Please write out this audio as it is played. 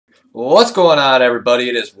What's going on, everybody?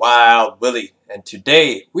 It is Wild Willy, and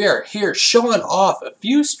today we are here showing off a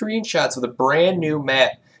few screenshots of the brand new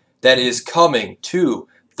map that is coming to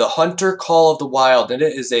the Hunter Call of the Wild, and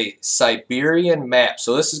it is a Siberian map.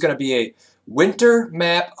 So this is going to be a winter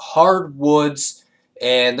map, hardwoods,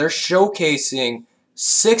 and they're showcasing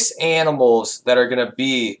 6 animals that are going to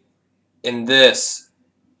be in this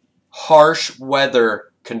harsh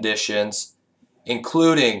weather conditions,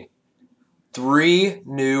 including 3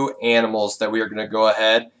 new animals that we are going to go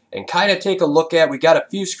ahead and kind of take a look at. We got a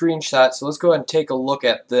few screenshots, so let's go ahead and take a look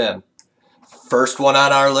at them. First one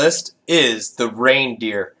on our list is the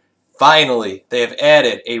reindeer. Finally, they have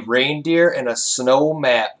added a reindeer and a snow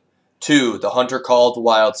map to the Hunter Call of the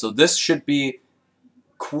Wild. So this should be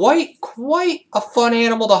quite a fun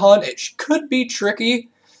animal to hunt. It could be tricky.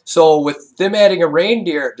 So with them adding a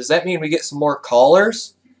reindeer, does that mean we get some more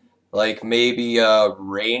callers? Like maybe a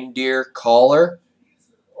reindeer collar?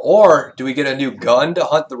 Or do we get a new gun to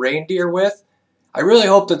hunt the reindeer with? I really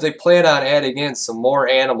hope that they plan on adding in some more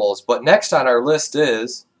animals. But next on our list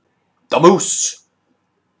is the moose.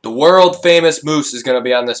 The world famous moose is going to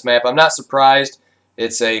be on this map. I'm not surprised.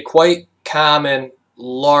 It's a quite common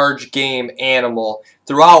large game animal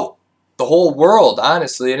throughout the whole world,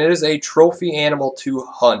 honestly. And it is a trophy animal to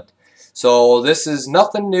hunt. So this is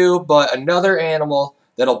nothing new, but another animal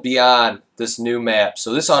that'll be on this new map.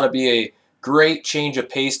 So this ought to be a great change of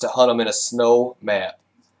pace to hunt them in a snow map.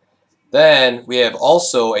 Then we have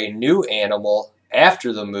also a new animal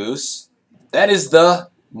after the moose. That is the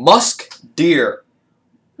musk deer.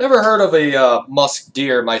 Never heard of a musk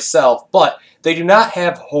deer myself, but they do not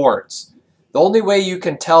have horns. The only way you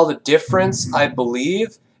can tell the difference, I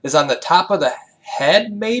believe, is on the top of the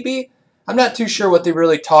head, maybe? I'm not too sure what they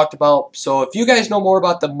really talked about. So if you guys know more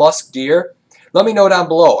about the musk deer, let me know down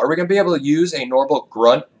below. Are we going to be able to use a normal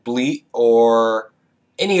grunt, bleat, or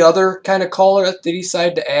any other kind of caller that they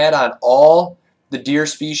decide to add on all the deer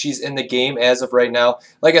species in the game as of right now?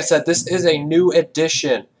 Like I said, this is a new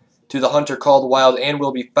addition to the Hunter Call of the Wild and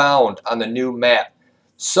will be found on the new map.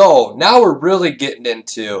 So now we're really getting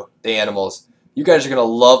into the animals. You guys are going to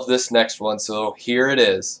love this next one, so here it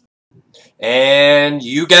is. And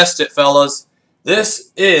you guessed it, fellas.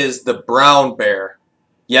 This is the brown bear.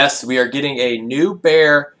 Yes, we are getting a new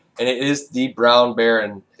bear, and it is the brown bear,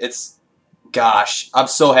 and it's, gosh, I'm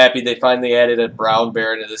so happy they finally added a brown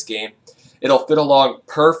bear into this game. It'll fit along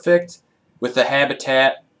perfect with the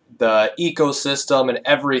habitat, the ecosystem, and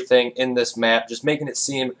everything in this map, just making it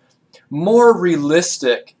seem more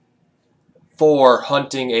realistic for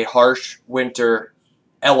hunting a harsh winter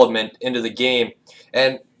element into the game.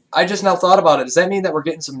 And I just now thought about it. Does that mean that we're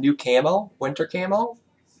getting some new camo, winter camo?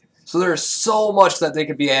 So there's so much that they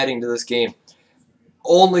could be adding to this game.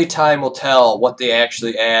 Only time will tell what they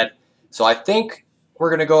actually add. So I think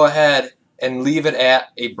we're going to go ahead and leave it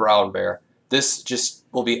at a brown bear. This just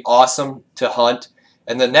will be awesome to hunt.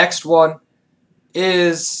 And the next one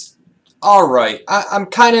is alright. I'm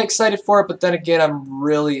kind of excited for it, but then again, I'm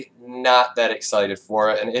really not that excited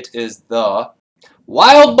for it. And it is the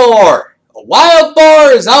wild boar. A wild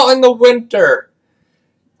boar is out in the winter.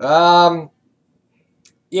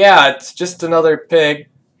 Yeah, it's just another pig.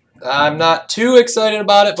 I'm not too excited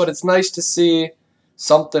about it, but it's nice to see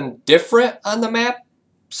something different on the map.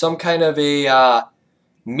 Some kind of a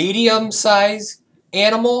medium-sized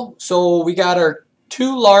animal. So we got our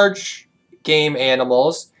 2 large game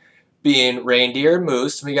animals being reindeer and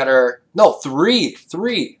moose. We got our, no, 3.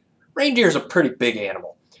 Reindeer is a pretty big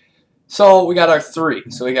animal. So we got our 3.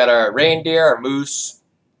 So we got our reindeer, our moose,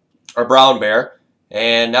 our brown bear.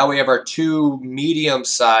 And now we have our 2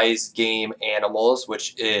 medium-sized game animals,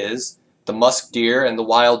 which is the musk deer and the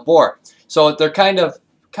wild boar. So they're kind of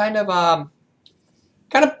building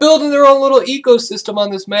their own little ecosystem on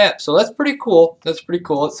this map. So that's pretty cool. That's pretty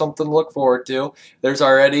cool. It's something to look forward to. There's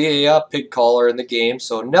already a pig caller in the game,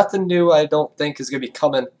 so nothing new I don't think is going to be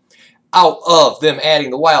coming out of them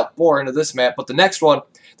adding the wild boar into this map. But the next one,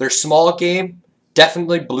 their small game,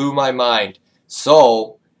 definitely blew my mind.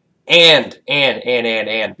 So, and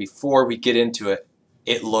before we get into it,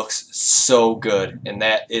 it looks so good, and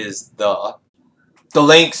that is the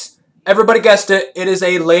lynx. Everybody guessed it. It is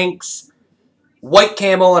a lynx. White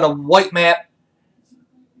camo on a white map,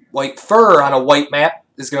 white fur on a white map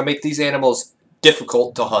is going to make these animals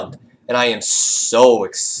difficult to hunt, and I am so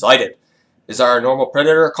excited. Is our normal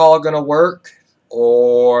predator call going to work,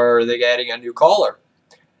 or are they adding a new caller?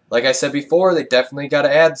 Like I said before, they definitely got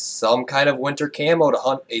to add some kind of winter camo to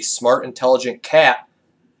hunt a smart, intelligent cat.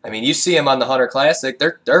 I mean, you see them on the Hunter Classic.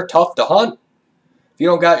 They're tough to hunt. If you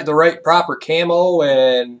don't got the right proper camo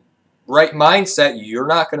and right mindset, you're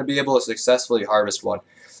not going to be able to successfully harvest one.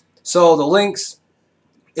 So the lynx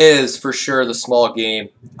is for sure the small game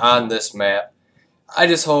on this map. I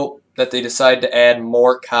just hope that they decide to add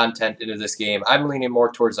more content into this game. I'm leaning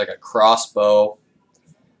more towards like a crossbow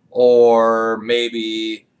or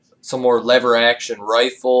maybe some more lever action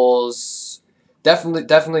rifles.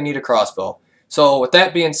 Definitely need a crossbow. So with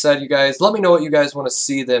that being said, you guys, let me know what you guys want to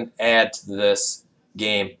see them add to this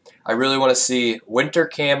game. I really want to see winter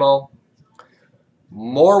camo,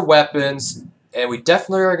 more weapons, and we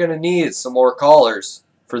definitely are going to need some more callers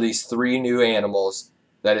for these 3 new animals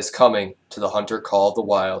that is coming to the Hunter Call of the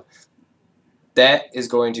Wild. That is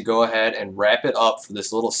going to go ahead and wrap it up for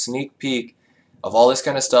this little sneak peek of all this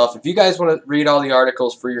kind of stuff. If you guys want to read all the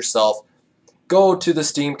articles for yourself, go to the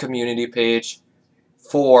Steam community page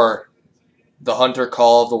for the Hunter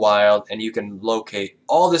Call of the Wild, and you can locate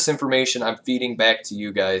all this information I'm feeding back to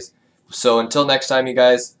you guys. So until next time, you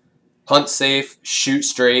guys, hunt safe, shoot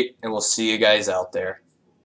straight, and we'll see you guys out there.